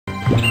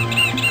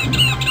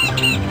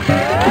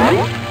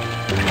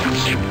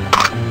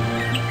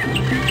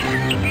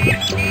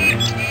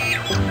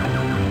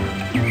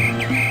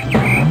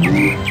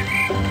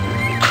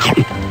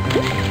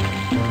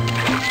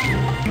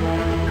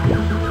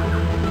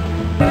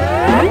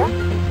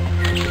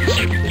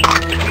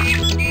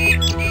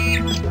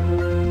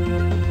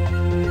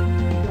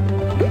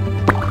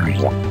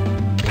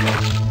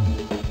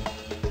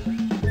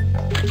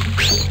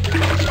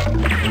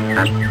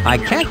I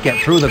can't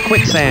get through the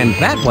quicksand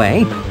that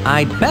way.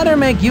 I'd better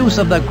make use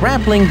of the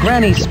grappling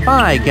granny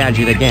spy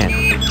gadget again.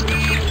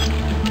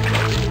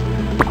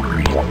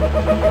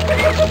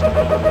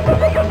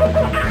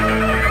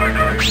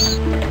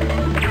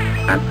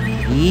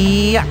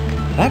 Yuck!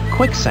 That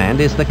quicksand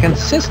is the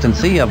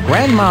consistency of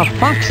Grandma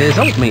Fox's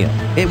oatmeal.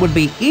 It would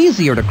be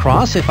easier to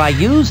cross if I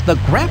used the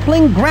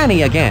grappling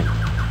granny again.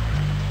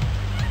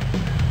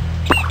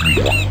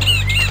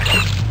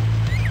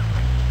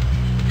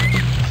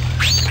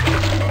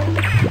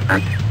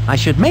 I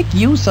should make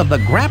use of the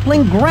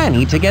grappling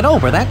granny to get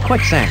over that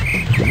quicksand.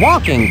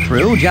 Walking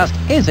through just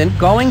isn't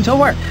going to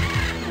work.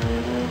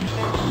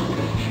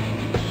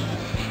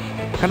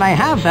 Could I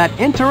have that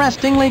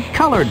interestingly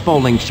colored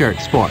bowling shirt,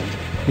 Sport?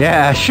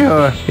 Yeah,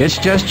 sure. It's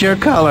just your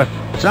color.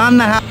 It's on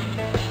the house.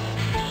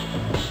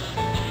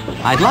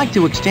 I'd like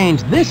to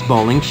exchange this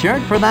bowling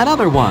shirt for that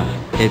other one.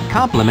 It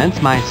complements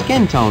my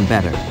skin tone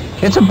better.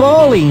 It's a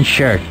bowling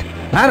shirt.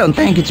 I don't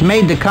think it's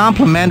made to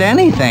complement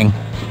anything.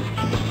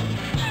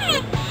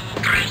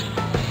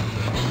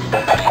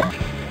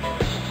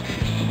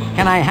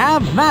 Can I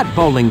have that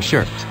bowling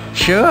shirt?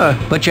 Sure,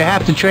 but you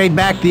have to trade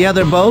back the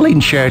other bowling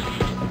shirt.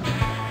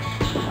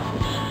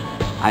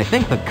 I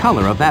think the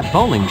color of that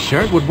bowling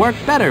shirt would work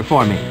better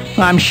for me.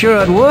 I'm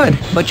sure it would,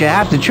 but you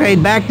have to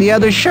trade back the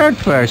other shirt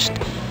first.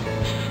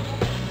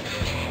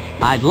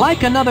 I'd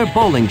like another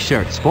bowling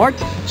shirt, Sport.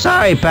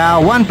 Sorry,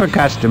 pal, one per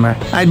customer.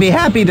 I'd be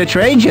happy to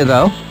trade you,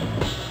 though.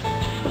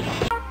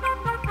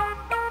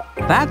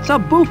 That's a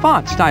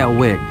bouffant-style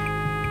wig.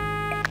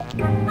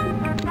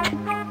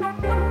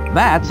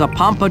 That's a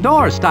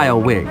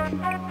pompadour-style wig.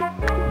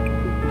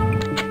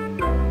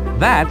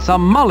 That's a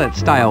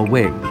mullet-style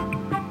wig.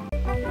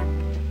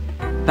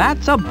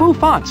 That's a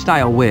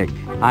bouffant-style wig.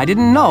 I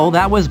didn't know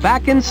that was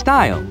back in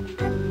style.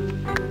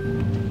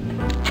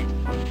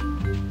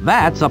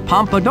 That's a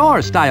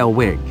pompadour-style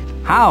wig.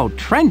 How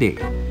trendy.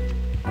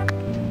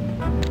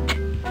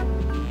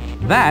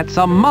 That's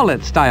a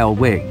mullet-style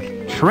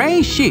wig.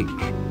 Très chic.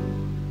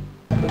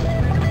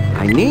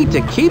 I need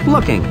to keep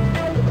looking.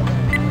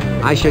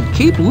 I should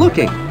keep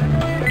looking.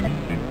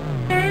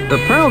 The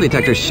pearl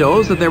detector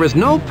shows that there is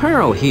no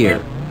pearl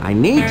here. I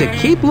need to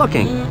keep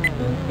looking.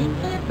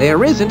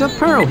 There isn't a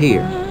pearl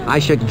here. I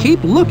should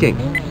keep looking.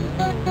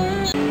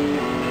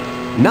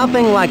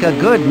 Nothing like a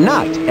good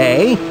nut,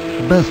 eh?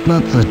 Best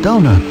nuts are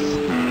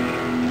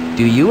donuts.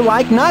 Do you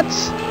like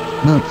nuts?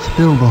 Nuts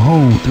fill the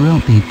hole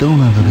throughout the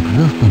donut of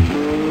existence.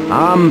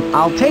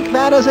 I'll take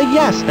that as a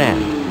yes then.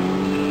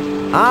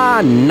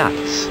 Ah,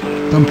 nuts.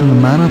 Something the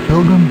matter,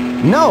 Pilgrim?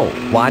 No,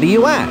 why do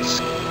you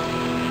ask?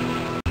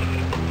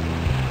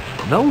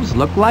 Those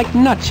look like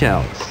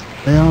nutshells.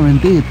 They are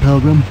indeed,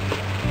 Pilgrim.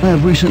 I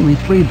have recently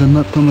freed the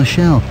nut from the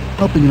shell,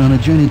 helping it on a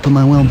journey to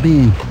my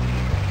well-being.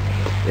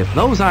 If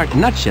those aren't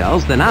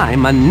nutshells, then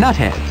I'm a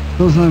nuthead.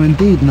 Those are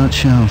indeed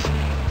nutshells.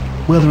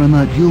 Whether or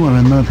not you are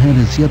a nuthead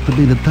is yet to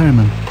be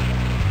determined.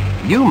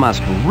 You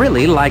must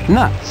really like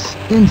nuts.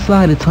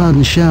 Inside its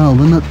hardened shell,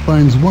 the nut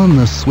finds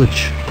oneness,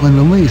 which, when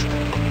released,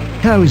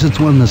 carries its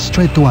oneness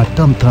straight to our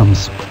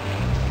tum-tums.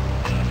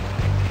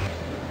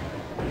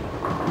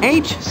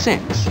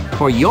 H6,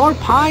 for your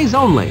pies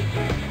only.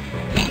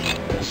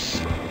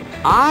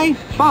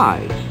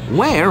 I5,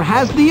 where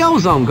has the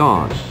ozone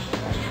gone?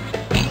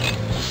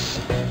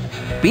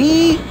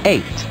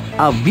 B8,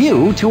 a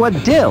view to a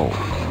dill.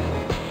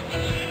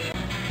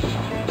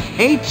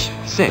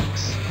 H6,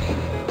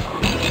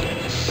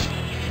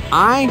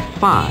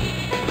 I5,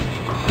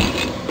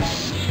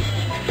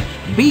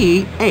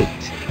 B8.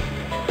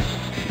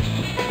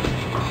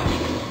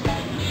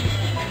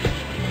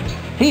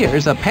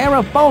 Here's a pair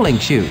of bowling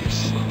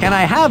shoes. Can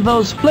I have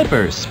those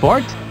flippers,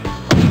 Sport?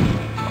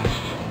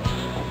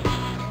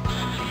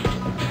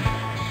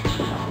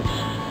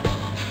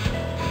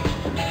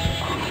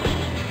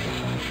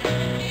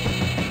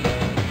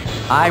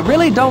 I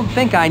really don't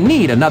think I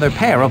need another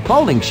pair of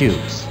bowling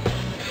shoes.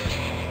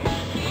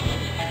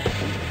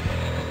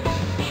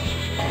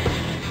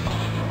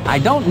 I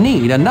don't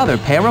need another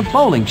pair of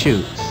bowling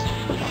shoes.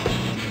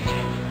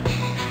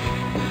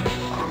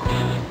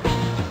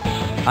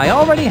 I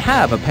already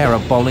have a pair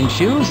of bowling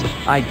shoes.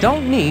 I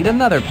don't need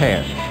another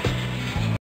pair.